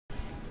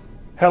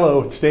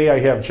Hello, today I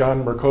have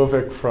John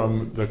Mirkovic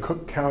from the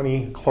Cook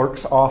County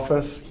Clerk's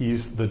office.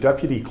 He's the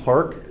deputy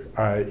clerk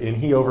and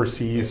he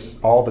oversees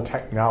all the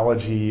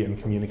technology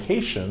and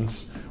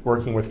communications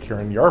working with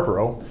Karen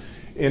Yarborough.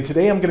 And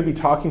today I'm going to be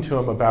talking to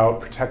him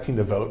about protecting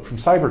the vote from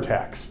cyber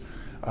attacks.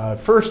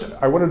 First,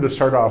 I wanted to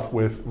start off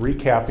with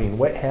recapping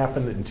what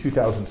happened in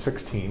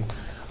 2016.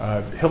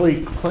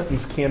 Hillary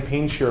Clinton's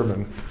campaign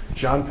chairman,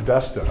 John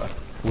Podesta,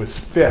 was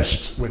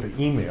phished with an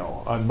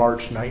email on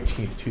March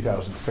 19,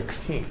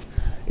 2016.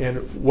 And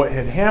what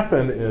had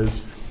happened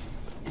is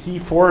he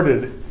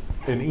forwarded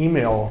an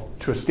email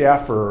to a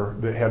staffer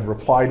that had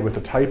replied with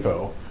a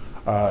typo.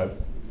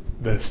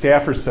 The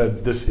staffer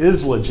said, "This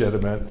is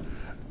legitimate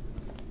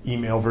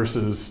email,"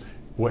 versus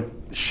what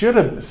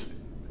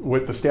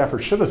the staffer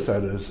should have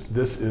said is,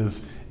 "This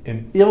is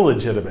an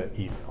illegitimate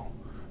email."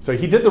 So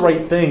he did the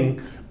right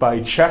thing by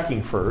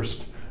checking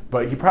first,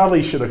 but he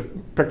probably should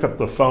have picked up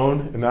the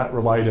phone and not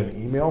relied on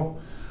email.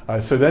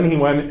 So then he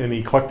went and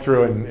he clicked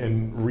through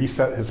and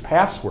reset his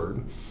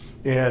password.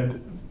 And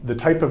the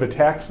type of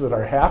attacks that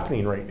are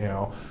happening right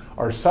now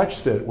are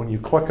such that when you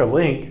click a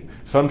link,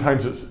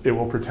 sometimes it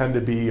will pretend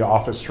to be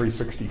Office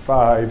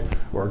 365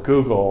 or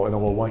Google, and it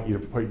will want you to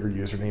put your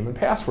username and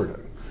password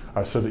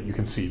in so that you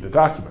can see the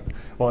document.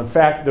 Well, in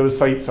fact, those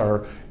sites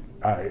are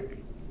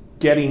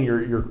getting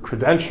your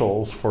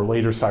credentials for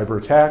later cyber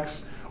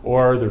attacks,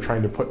 or they're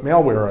trying to put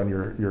malware on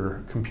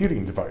your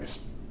computing device.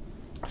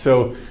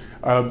 So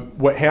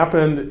what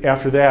happened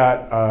after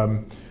that,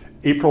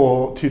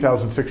 April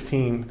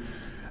 2016,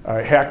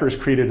 hackers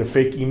created a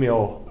fake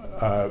email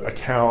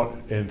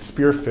account and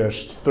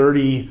spearphished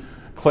 30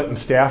 Clinton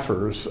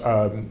staffers.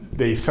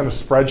 They sent a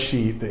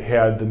spreadsheet that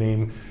had the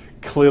name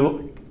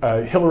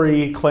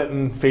Hillary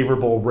Clinton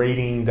favorable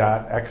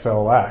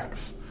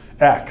rating.xlx,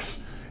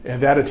 and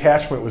that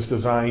attachment was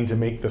designed to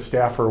make the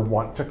staffer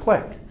want to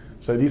click.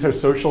 So these are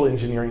social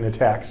engineering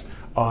attacks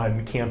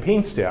on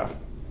campaign staff.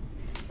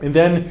 And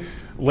then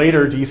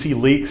later, DC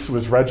Leaks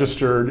was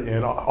registered,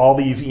 and all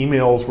these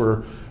emails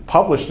were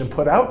published and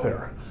put out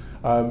there,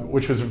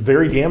 which was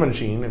very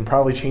damaging and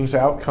probably changed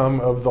the outcome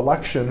of the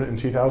election in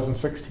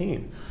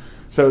 2016.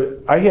 So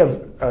I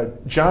have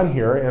John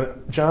here, and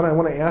John, I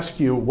want to ask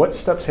you, what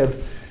steps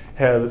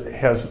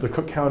has the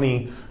Cook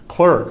County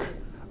Clerk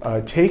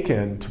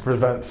taken to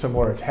prevent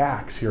similar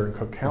attacks here in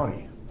Cook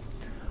County?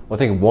 Well, I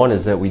think one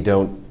is that we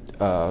don't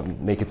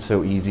make it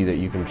so easy that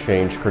you can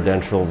change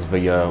credentials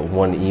via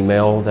one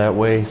email that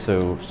way.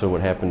 So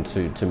what happened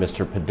to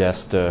Mr.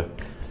 Podesta,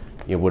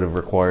 would have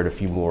required a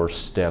few more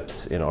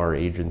steps in our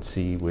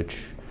agency,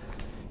 which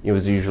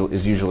is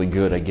usually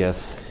good, I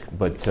guess.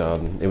 But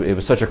it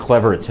was such a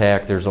clever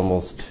attack. There's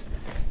almost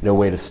no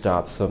way to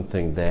stop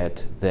something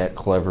that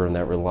clever and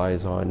that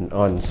relies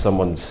on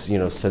someone's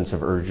sense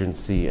of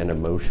urgency and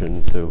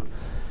emotion. So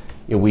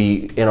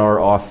we in our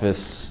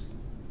office,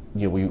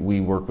 we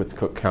work with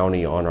Cook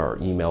County on our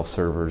email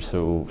servers,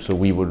 so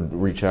we would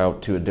reach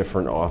out to a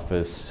different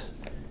office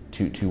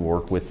to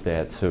work with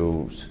that.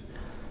 So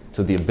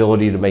the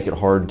ability to make it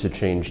hard to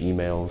change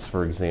emails,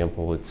 for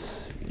example,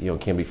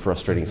 it can be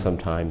frustrating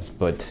sometimes,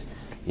 but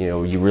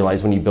you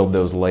realize when you build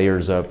those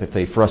layers up, if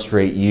they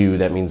frustrate you,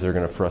 that means they're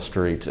going to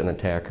frustrate an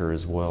attacker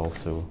as well.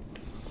 So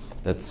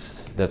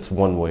that's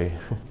one way.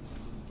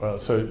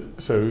 So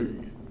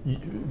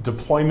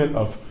deployment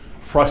of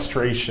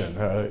frustration,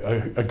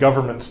 a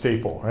government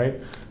staple, right?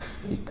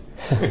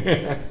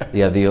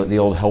 Yeah, the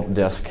old help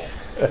desk.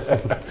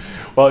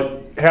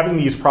 Well, having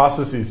these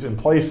processes in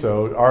place,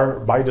 though, are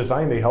by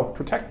design, they help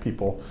protect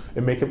people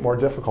and make it more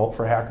difficult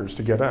for hackers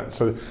to get in.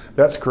 So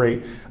that's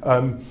great.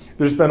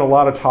 There's been a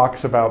lot of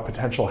talks about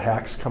potential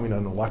hacks coming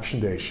on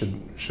Election Day.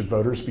 Should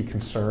voters be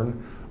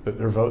concerned that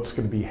their vote's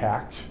going to be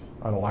hacked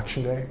on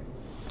Election Day?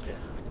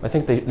 I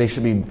think they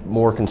should be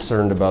more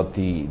concerned about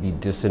the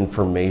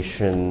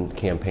disinformation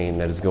campaign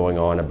that is going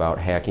on about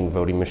hacking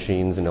voting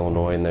machines in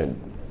Illinois, and that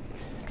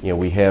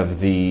we have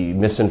the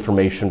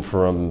misinformation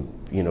from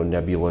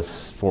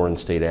nebulous foreign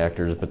state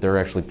actors, but there are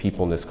actually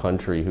people in this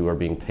country who are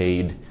being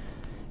paid.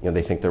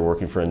 They think they're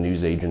working for a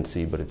news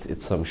agency, but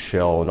it's some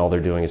shell, and all they're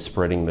doing is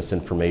spreading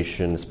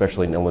misinformation,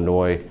 especially in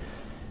Illinois.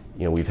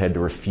 We've had to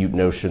refute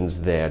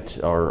notions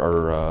that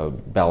our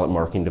ballot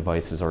marking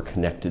devices are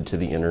connected to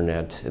the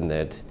internet and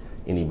that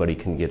anybody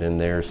can get in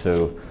there.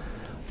 So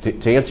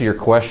to answer your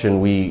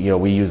question, we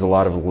use a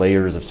lot of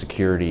layers of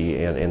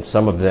security, and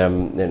some of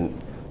them, and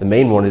the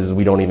main one is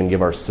we don't even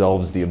give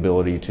ourselves the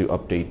ability to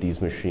update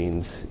these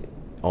machines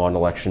on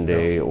Election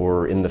Day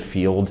or in the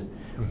field,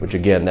 which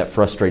again, that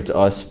frustrates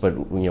us,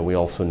 but we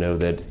also know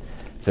that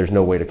if there's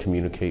no way to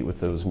communicate with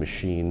those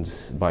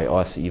machines by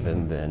us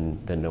even,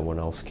 then no one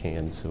else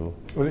can. So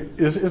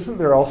isn't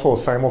there also a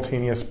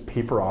simultaneous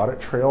paper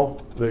audit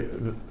trail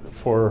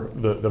for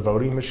the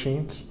voting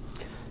machines?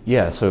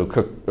 Yeah, so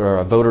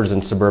voters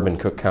in suburban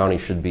Cook County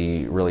should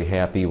be really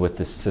happy with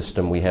this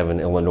system we have in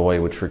Illinois,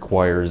 which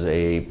requires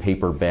a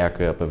paper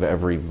backup of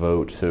every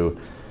vote. So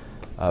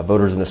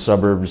voters in the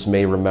suburbs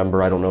may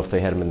remember, I don't know if they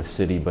had them in the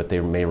city, but they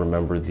may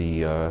remember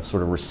the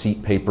sort of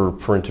receipt paper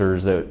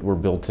printers that were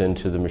built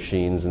into the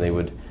machines, and they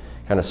would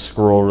kind of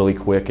scroll really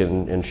quick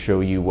and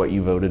show you what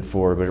you voted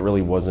for, but it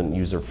really wasn't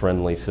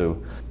user-friendly.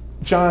 So,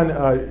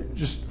 John,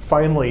 just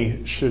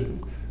finally,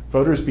 should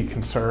voters be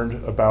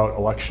concerned about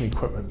election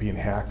equipment being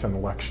hacked on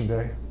Election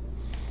Day?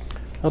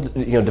 Well,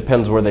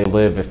 depends where they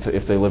live.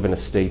 If they live in a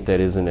state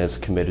that isn't as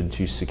committed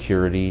to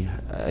security,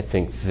 I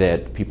think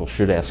that people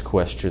should ask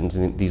questions,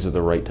 and these are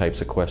the right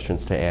types of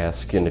questions to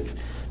ask. And if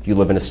you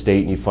live in a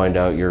state and you find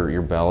out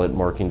your ballot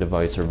marking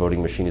device or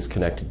voting machine is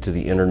connected to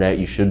the internet,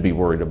 you should be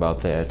worried about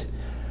that.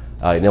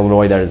 In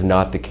Illinois, that is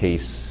not the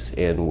case,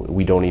 and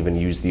we don't even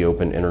use the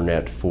open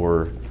internet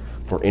for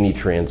any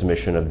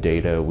transmission of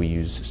data. We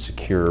use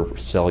secure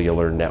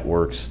cellular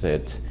networks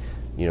that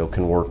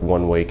can work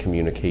one-way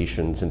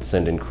communications and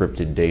send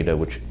encrypted data,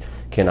 which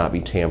cannot be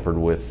tampered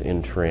with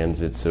in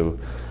transit. So,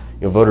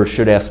 voters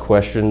should ask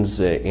questions,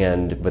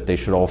 but they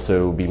should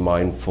also be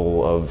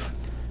mindful of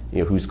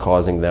who's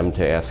causing them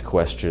to ask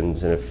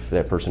questions, and if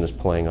that person is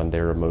playing on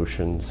their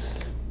emotions.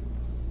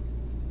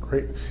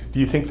 Great. Do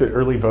you think that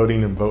early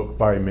voting and vote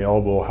by mail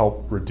will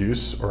help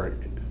reduce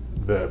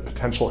the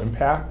potential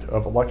impact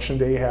of Election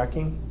Day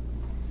hacking?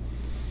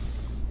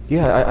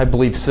 Yeah, I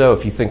believe so.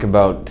 If you think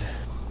about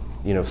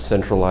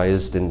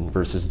centralized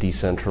versus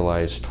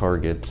decentralized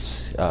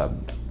targets,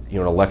 an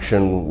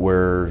election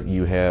where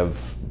you have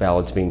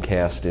ballots being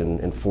cast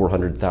in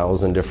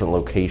 400,000 different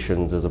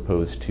locations as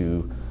opposed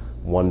to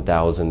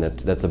 1,000,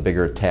 that's a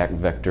bigger attack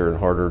vector and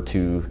harder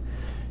to,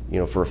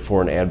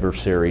 for an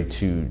adversary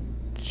to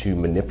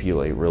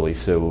manipulate, really.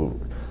 So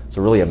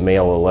really a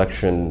mail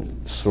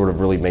election sort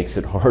of really makes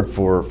it hard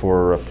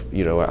for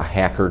a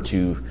hacker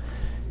to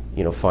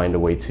find a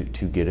way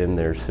to get in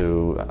there.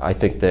 So I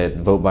think that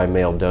vote by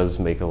mail does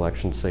make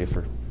elections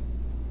safer.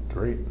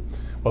 Great.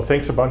 Well,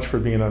 thanks a bunch for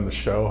being on the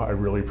show. I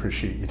really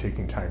appreciate you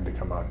taking time to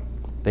come on.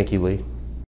 Thank you, Lee.